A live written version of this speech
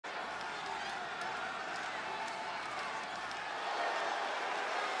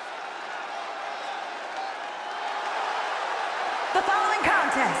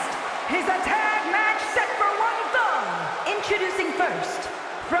a tag match set for one fall. Introducing first,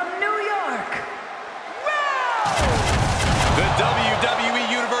 from New York, Rosie! The WWE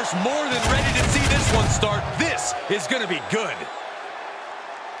Universe more than ready to see this one start. This is going to be good.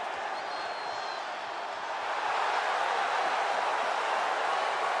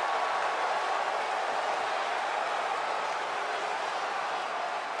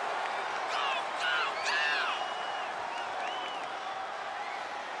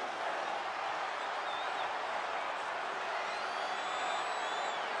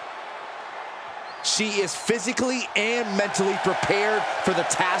 She is physically and mentally prepared for the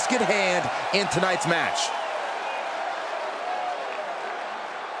task at hand in tonight's match.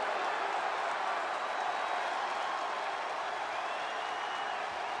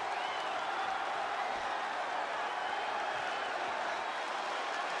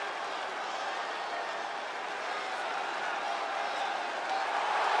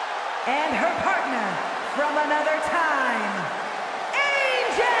 And her partner from another time,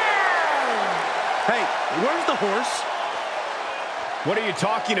 Hey, where's the horse? What are you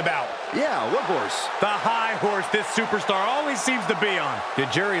talking about? Yeah, what horse? The high horse this superstar always seems to be on.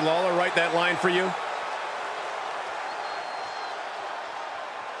 Did Jerry Lawler write that line for you?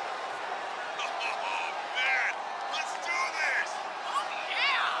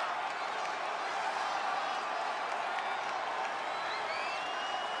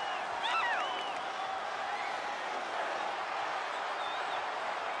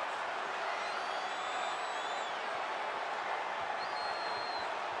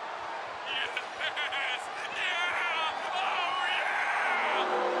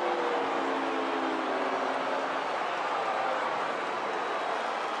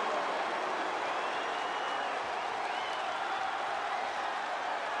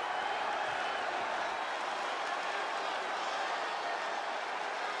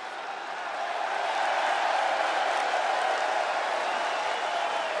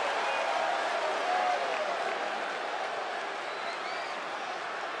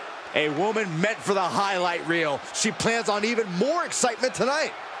 A woman meant for the highlight reel. She plans on even more excitement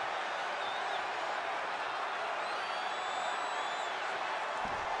tonight.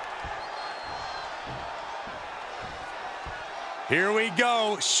 Here we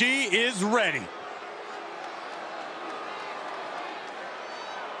go. She is ready.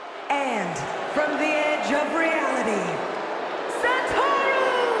 and from the edge of reality,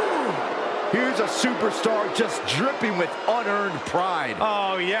 Here's a superstar just dripping with unearned pride.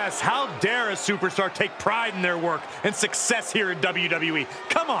 Oh, yes. How dare a superstar take pride in their work and success here in WWE?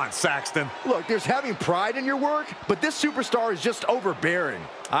 Come on, Saxton. Look, there's having pride in your work, but this superstar is just overbearing.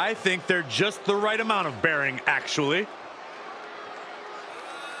 I think they're just the right amount of bearing, actually.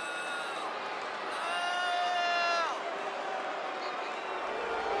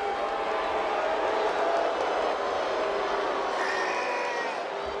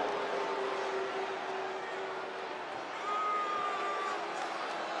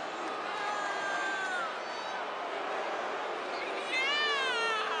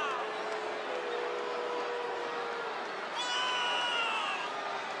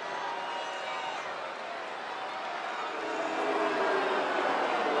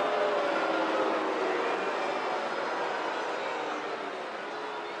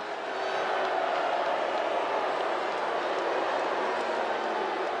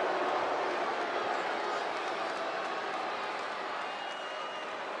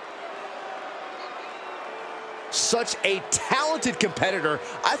 Such a talented competitor.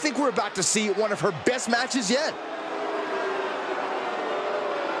 I think we're about to see one of her best matches yet.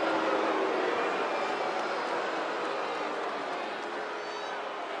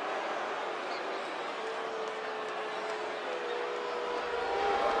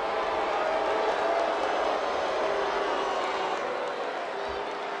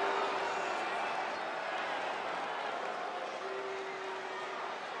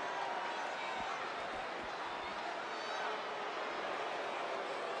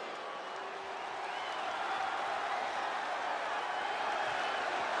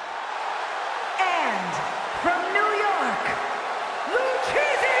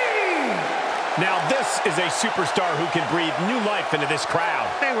 Now this is a superstar who can breathe new life into this crowd.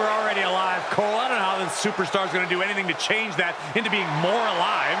 They were already alive, Cole. I don't know how this superstar is going to do anything to change that into being more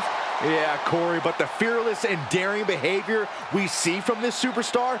alive. Yeah, Corey, but the fearless and daring behavior we see from this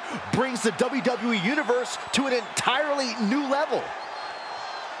superstar brings the WWE Universe to an entirely new level.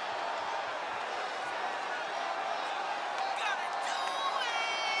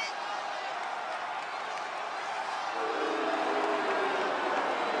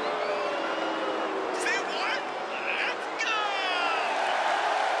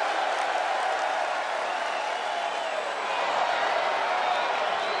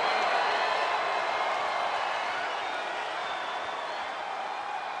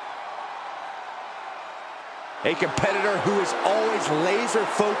 A competitor who is always laser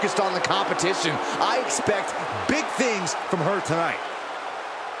focused on the competition. I expect big things from her tonight.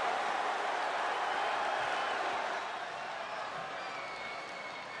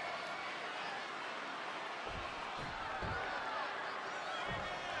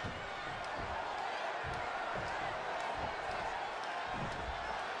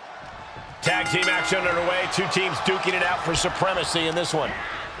 Tag team action underway. Two teams duking it out for supremacy in this one.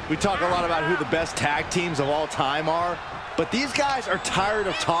 We talk a lot about who the best tag teams of all time are, but these guys are tired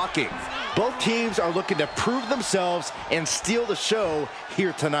of talking. Both teams are looking to prove themselves and steal the show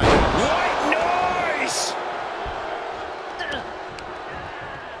here tonight. White noise!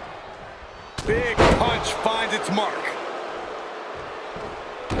 Big punch finds its mark.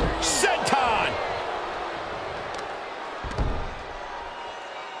 Senton!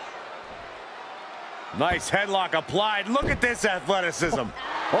 Nice headlock applied. Look at this athleticism.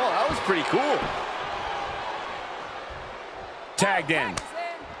 Oh, that was pretty cool. Tagged in.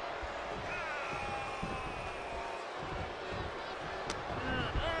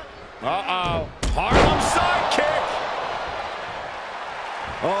 Uh-oh. Harlem sidekick.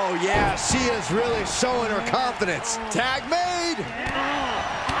 Oh, yeah, she is really showing her confidence. Tag made.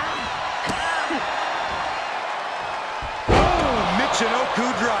 Oh,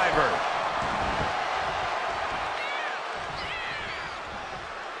 Michinoku driver.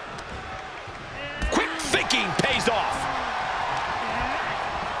 Pays off.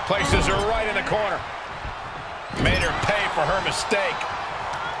 Places her right in the corner. Made her pay for her mistake.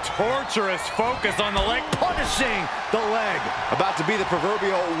 Torturous focus on the leg, punishing the leg. About to be the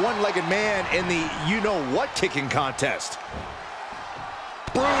proverbial one-legged man in the you-know-what kicking contest.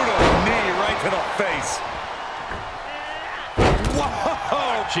 Brutal knee right to the face.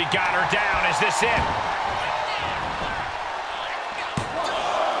 Whoa! She got her down. Is this it?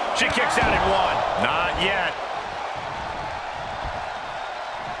 She kicks out at one. Not yet.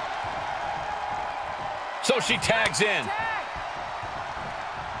 So she tags in.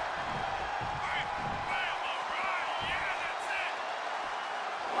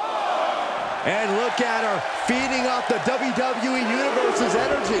 And look at her, feeding off the WWE Universe's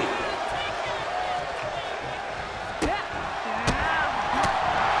energy.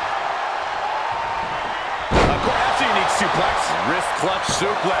 That's a unique suplex. Wrist clutch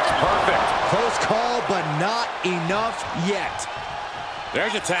suplex. Perfect. Close call, but not enough yet.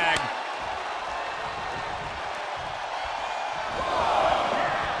 There's a tag.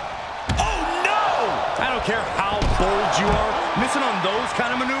 I don't care how bold you are, missing on those kind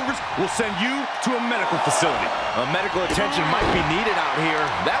of maneuvers will send you to a medical facility. Medical attention might be needed out here.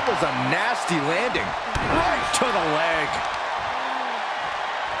 That was a nasty landing. Right to the leg.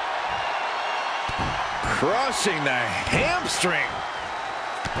 Crushing the hamstring.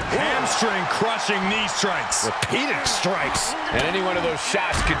 Hamstring crushing knee strikes. Repeated strikes. And any one of those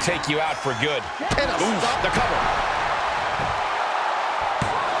shots could take you out for good. And stop the cover.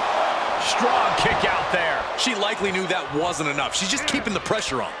 Strong kick out there. She likely knew that wasn't enough. She's just keeping the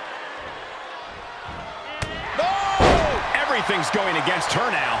pressure on. No! Everything's going against her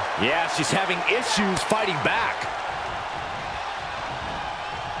now. Yeah, she's having issues fighting back.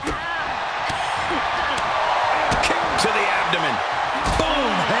 Kick to the abdomen.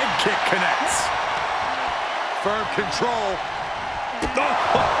 Boom! Head kick connects. Firm control.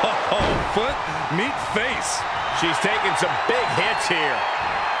 Oh, foot meet face. She's taking some big hits here.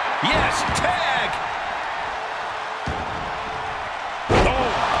 Yes, tag! Oh,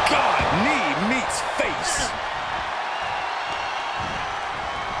 God! Knee meets face.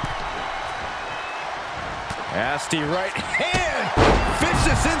 Nasty right hand.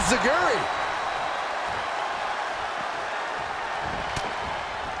 Vicious enziguri.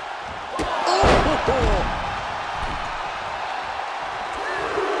 Oh!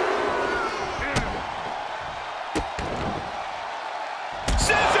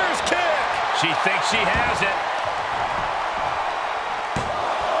 Scissors kick! She thinks she has it.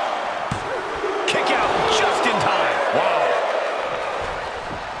 Kick out just in time. Wow.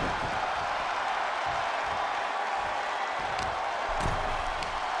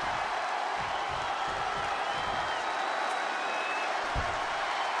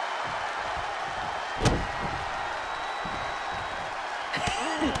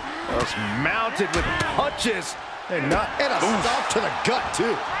 Just mounted with punches. And a stop to the gut,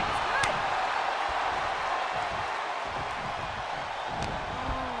 too.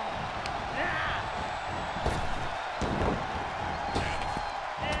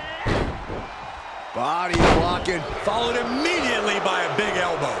 Body blocking. Followed immediately by a big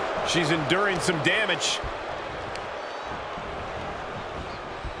elbow. She's enduring some damage.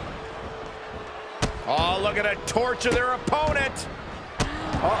 Oh, look at a torch of their opponent.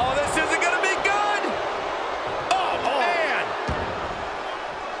 Uh-oh, this isn't going to be good. Oh, man.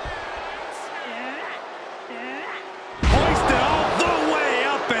 Hoisted all the way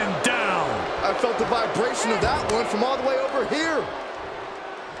up and down. I felt the vibration of that one from all the way over here.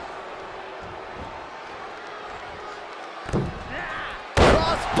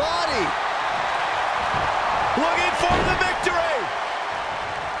 Cross body. Looking for the victory.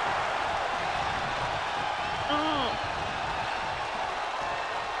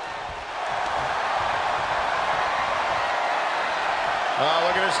 Oh,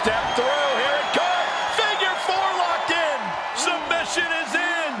 look at her step through. Here it comes. Figure four locked in. Submission is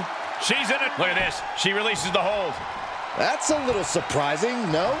in. She's in it. Look at this. She releases the hold. That's a little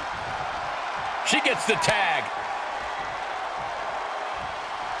surprising, no? She gets the tag.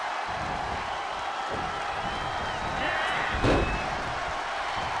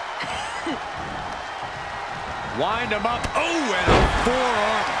 Wind him up. Oh, and a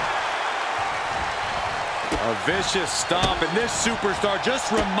forearm. A vicious stomp, and this superstar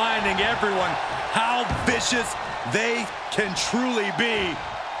just reminding everyone how vicious they can truly be.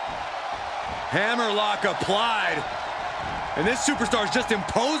 Hammerlock applied, and this superstar is just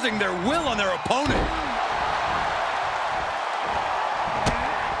imposing their will on their opponent.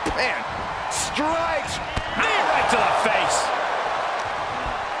 Man, strikes. Knee right to the face.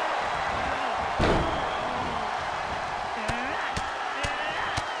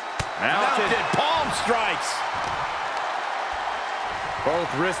 Mounted palm strikes.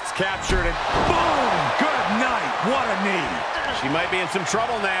 Both wrists captured, and boom! Good night. What a knee. She might be in some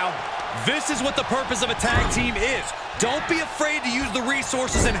trouble now. This is what the purpose of a tag team is. Don't be afraid to use the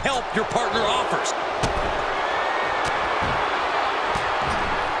resources and help your partner offers.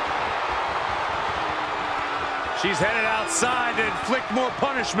 She's headed outside to inflict more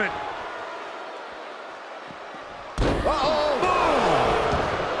punishment. Uh-oh.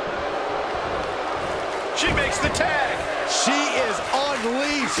 She makes the tag. She is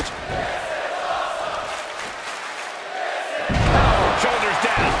unleashed. Shoulders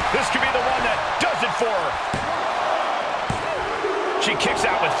down. This could be the one that does it for her. She kicks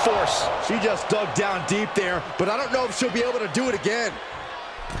out with force. She just dug down deep there, but I don't know if she'll be able to do it again.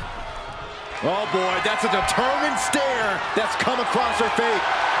 Oh boy, that's a determined stare that's come across her face.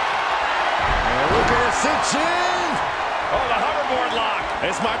 And look at her cinch-in. Oh, the hoverboard lock.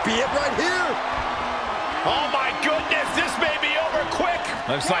 This might be it right here. Oh my goodness, this may be over quick.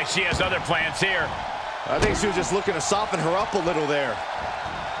 Looks like she has other plans here. I think she was just looking to soften her up a little there.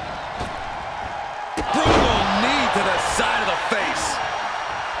 Brutal knee to the side of the face.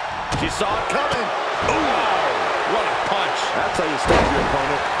 She saw it coming. Ooh, what a punch. That's how you stop your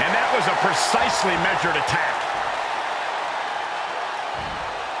opponent. And that was a precisely measured attack.